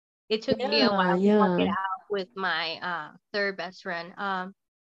 It took me a Yeah, while to talk it yeah. out with my third best friend.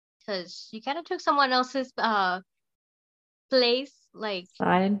 Because she kind of took someone else's place, like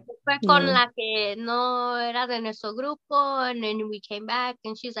Side. fue con Yeah. la que no era de nuestro grupo, and then we came back,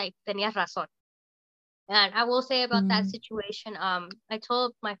 and she's like, tenías razón. And I will say about that Mm, situation, I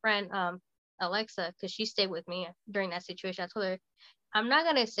told my friend Alexa, because she stayed with me during that situation. I told her, I'm not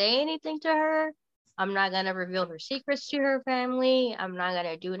gonna say anything to her. I'm not gonna reveal her secrets to her family. I'm not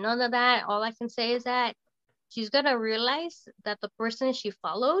gonna do none of that. All I can say is that she's gonna realize that the person she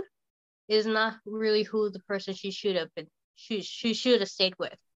followed is not really who the person she should have been. She should have stayed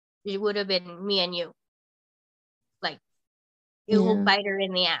with. It would have been me and you. Like it will yeah. bite her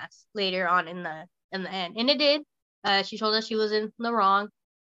in the ass later on in the end, and it did. She told us she was in the wrong.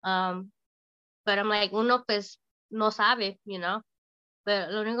 Um, but I'm like, uno pues no sabe, you know.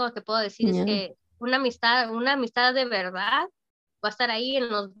 Pero lo único que puedo decir es Yeah. que una amistad de verdad va a estar ahí en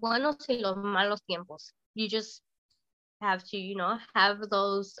los buenos y los malos tiempos. You just have to, have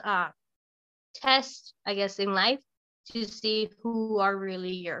those tests, I guess, in life to see who are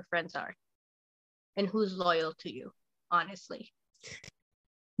really your friends are and who's loyal to you, honestly.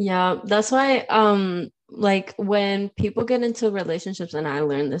 Yeah, that's why like when people get into relationships, and I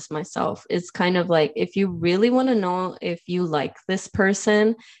learned this myself, it's kind of like, if you really want to know if you like this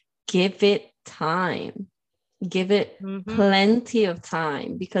person, give it time. Give it Mm-hmm. plenty of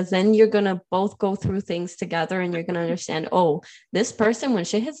time, because then you're going to both go through things together, and you're going to understand, oh, this person, when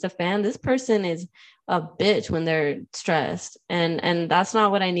shit hits the fan, this person is a bitch when they're stressed, and that's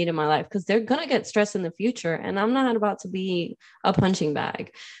not what I need in my life, because they're going to get stressed in the future, and I'm not about to be a punching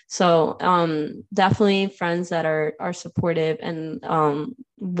bag. So definitely friends that are supportive and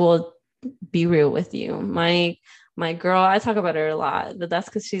will be real with you. My girl, I talk about her a lot, but that's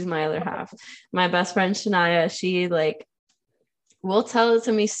because she's my other half. My best friend Shania, she like will tell it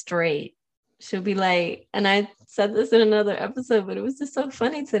to me straight. She'll be like, and I said this in another episode, but it was just so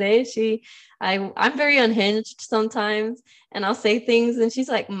funny today. I'm very unhinged sometimes, and I'll say things, and she's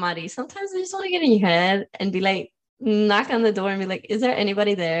like, Mari, sometimes I just want to get in your head and be like, knock on the door and be like, is there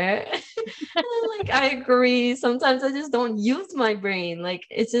anybody there? And I'm like, I agree. Sometimes I just don't use my brain. Like,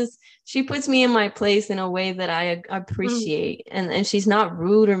 it's just, she puts me in my place in a way that I appreciate. And she's not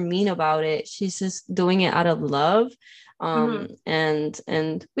rude or mean about it. She's just doing it out of love. Mm-hmm.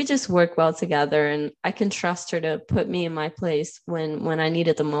 And we just work well together, and I can trust her to put me in my place when I need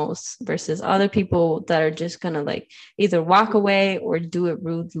it the most, versus other people that are just gonna like either walk away or do it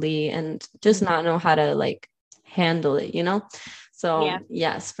rudely and just not know how to like handle it, you know? So Yeah.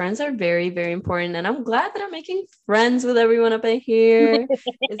 yes, friends are very, very important. And I'm glad that I'm making friends with everyone up in here.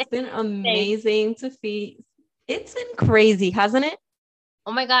 It's been Same. amazing to feed. It's been crazy, hasn't it?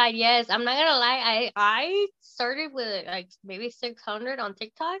 Oh my God, yes. I'm not gonna lie. I started with like maybe 600 on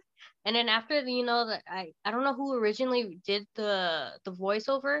TikTok, and then after that I don't know who originally did the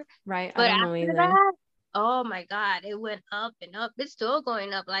voiceover, Right. I but don't know after either. that, oh my God, it went up and up. It's still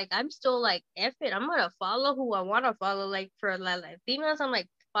going up. Like I'm still like, F it. I'm gonna follow who I wanna follow. Like for la Latinas, I'm like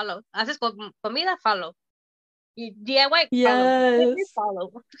follow. Haces comida, follow. You DIY, follow. Yes.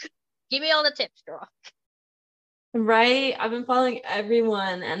 Follow. Give me all the tips, girl. Right. I've been following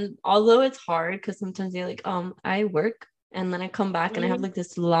everyone. And although it's hard, because sometimes you're like, I work and then I come back and I have Mm-hmm. like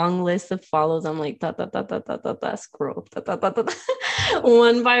this long list of follows. I'm like, scroll,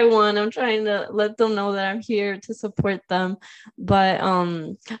 one by one. I'm trying to let them know that I'm here to support them. But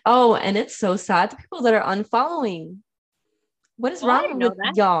oh, and it's so sad, the people that are unfollowing. What is Oh, I wrong didn't know with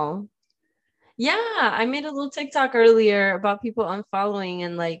that. y'all? Yeah, I made a little TikTok earlier about people unfollowing,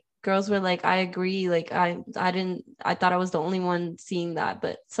 and like girls were like, I agree. Like I thought I was the only one seeing that,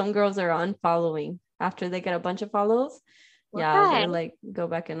 but some girls are unfollowing after they get a bunch of follows. What the Yeah, they're heck? like, go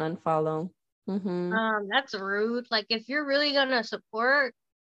back and unfollow. Mm-hmm. That's rude. Like if you're really gonna support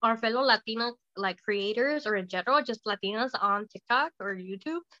our fellow Latina like creators or in general just Latinas on TikTok or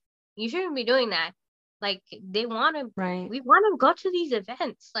YouTube, you shouldn't be doing that. Like Right. we want to go to these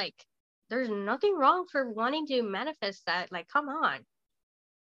events. Like there's nothing wrong for wanting to manifest that. Like come on.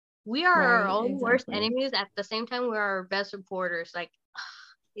 We are our Right. own worst Exactly. enemies at the same time we're our best supporters. Like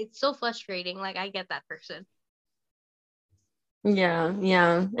it's so frustrating. Like I get that person. Yeah,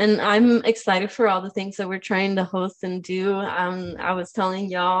 yeah. And I'm excited for all the things that we're trying to host and do. I was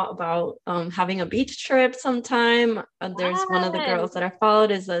telling y'all about having a beach trip sometime. There's one of the Yes. girls that I followed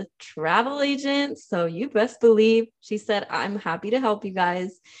is a travel agent. So you best believe she said, I'm happy to help you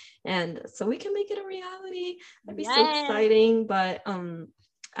guys. And so we can make it a reality. That'd be so Yes. exciting. But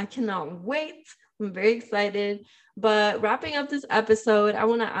I cannot wait. I'm very excited. But wrapping up this episode, I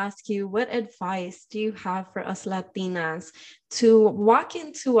want to ask you, what advice do you have for us Latinas to walk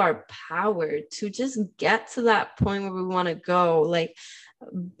into our power, to just get to that point where we want to go? Like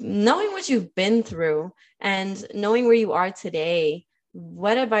knowing what you've been through and knowing where you are today,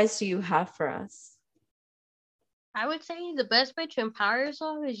 what advice do you have for us? I would say the best way to empower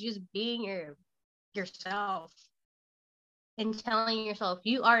yourself is just being yourself and telling yourself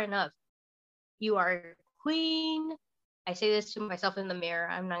you are enough. You are a queen. I say this to myself in the mirror.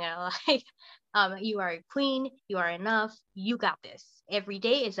 I'm not gonna lie. You are a queen. You are enough. You got this. Every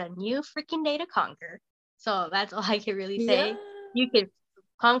day is a new freaking day to conquer. So that's all I can really Yeah. say. You can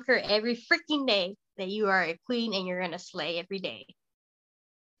conquer every freaking day that you are a queen and you're gonna slay every day.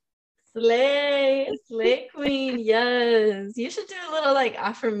 Slay queen. Yes. You should do a little like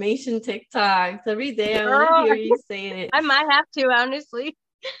affirmation TikToks every day. I want to Girl, hear you say it. I might have to honestly.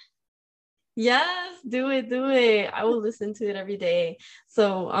 Yes, do it. I will listen to it every day.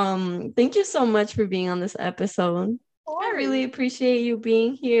 So, thank you so much for being on this episode. Of I course. really appreciate you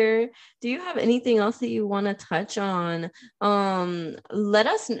being here. Do you have anything else that you want to touch on? Let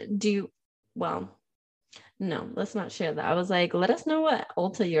us do well, no, let's not share that. I was like, let us know what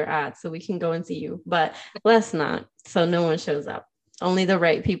Ulta you're at so we can go and see you, but let's not. So no one shows up. only the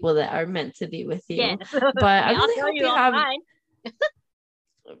right people that are meant to be with you. Yes. But I I'll really tell hope you you have, offline.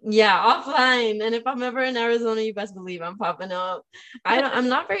 yeah, offline. And if I'm ever in Arizona, you best believe I'm popping up. I'm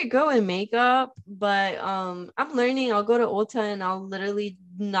not very good with makeup, but I'm learning. I'll go to Ulta and I'll literally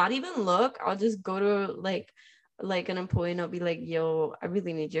not even look. I'll just go to like an employee and I'll be like, yo, I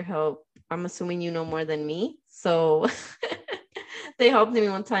really need your help. I'm assuming you know more than me. So they helped me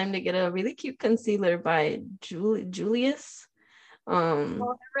one time to get a really cute concealer by Julius. Oh,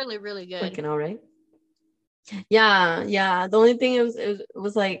 they're really, really good. Looking all right. Yeah. The only thing it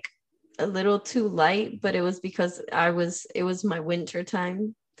was like a little too light, but it was because it was my winter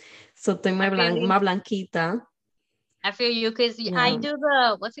time. So estoy más blanquita. I feel you because I Yeah. do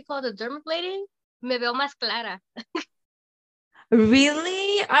the, what's it called? The dermaplating. Me veo más clara.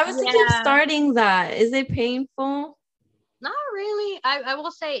 Really? I was thinking of Yeah. starting that. Is it painful? Not really. I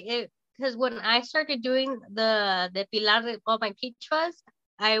will say it because when I started doing the pilar de all my peach fuzz,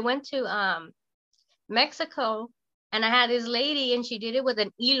 I went to Mexico and I had this lady and she did it with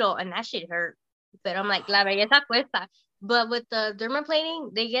an hilo and that shit hurt. But I'm like, la belleza cuesta. But with the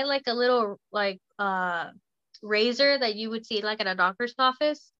dermaplaning, they get like a little like razor that you would see like at a doctor's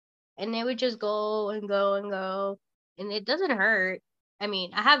office, and they would just go and go and go, and it doesn't hurt. I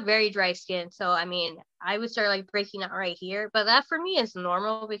mean, I have very dry skin, so I mean, I would start like breaking out right here, but that for me is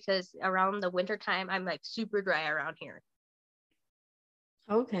normal because around the winter time, I'm like super dry around here.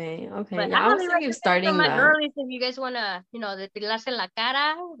 Okay. But Yeah, I I was highly thinking of recommend for starting my that. girlies if you guys wanna, depilarse la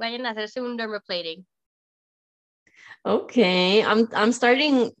cara, vayan a hacerse un dermaplating. Okay. I'm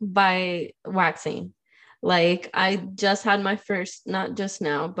starting by waxing. Like I just had my first, not just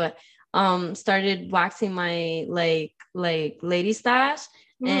now, but started waxing my like lady stash,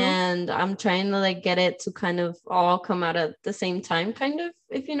 Mm-hmm. and I'm trying to like get it to kind of all come out at the same time, kind of,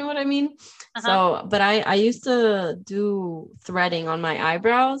 if you know what I mean. Uh-huh. So, but I used to do threading on my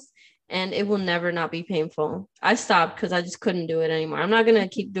eyebrows and it will never not be painful. I stopped because I just couldn't do it anymore. I'm not gonna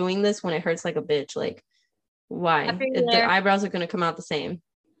keep doing this when it hurts like a bitch. Like, I why? feel you The there. eyebrows are gonna come out the same.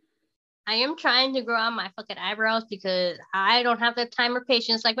 I am trying to grow out my fucking eyebrows because I don't have the time or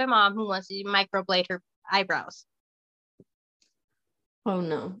patience like my mom who wants to microblade her eyebrows. Oh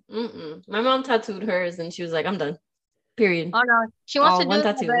no. Mm-mm. My mom tattooed hers and she was like, I'm done. Period. Oh no, she wants to All do one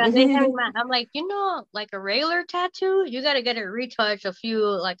that, but tattoo. I'm like, like a regular tattoo, you gotta get it retouched a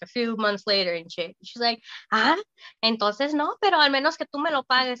few months later and shit. She's like, ah, entonces no, pero al menos que tú me lo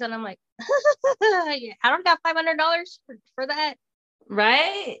pagues, and I'm like, I don't got $500 for that.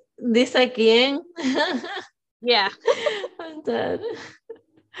 Right? Dice quién? Yeah. I'm dead.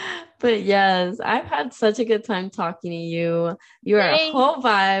 But yes, I've had such a good time talking to you. You are a Dang. whole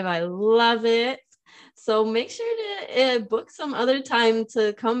vibe. I love it. So make sure to book some other time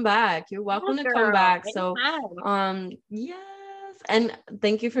to come back. You're welcome to Yeah, come girl. back. So Anytime. yes. And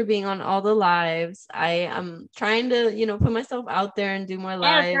thank you for being on all the lives. I am trying to, put myself out there and do more Yes,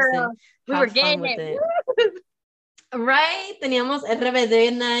 lives and girl. We were have fun getting with it. it. Right? Teníamos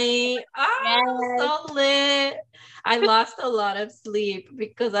RBD night. Yes. So lit. I lost a lot of sleep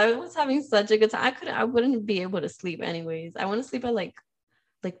because I was having such a good time. I wouldn't be able to sleep anyways. I want to sleep at like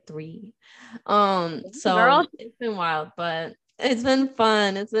 3. So Girl. it's been wild, but it's been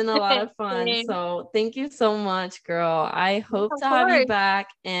fun. It's been a lot of fun. Same. So thank you so much, girl. I hope Of to have you course. back,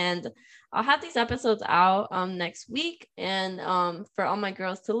 and I'll have these episodes out next week, and for all my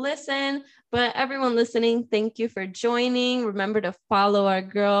girls to listen. But everyone listening, thank you for joining. Remember to follow our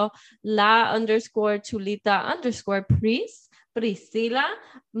girl Priscilla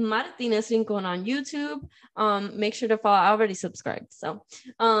Martinez Rincon on YouTube. Make sure to follow. I already subscribed, so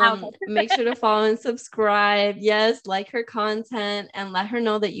Okay. make sure to follow and subscribe. Yes, like her content and let her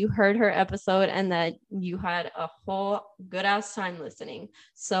know that you heard her episode and that you had a whole good ass time listening.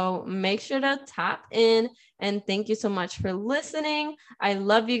 So make sure to tap in, and thank you so much for listening. I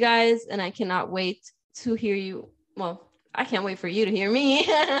love you guys, and I cannot wait to hear you. Well, I can't wait for you to hear me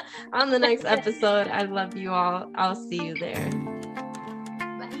on the next episode. I love you all. I'll see you there.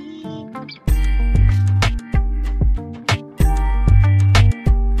 Bye.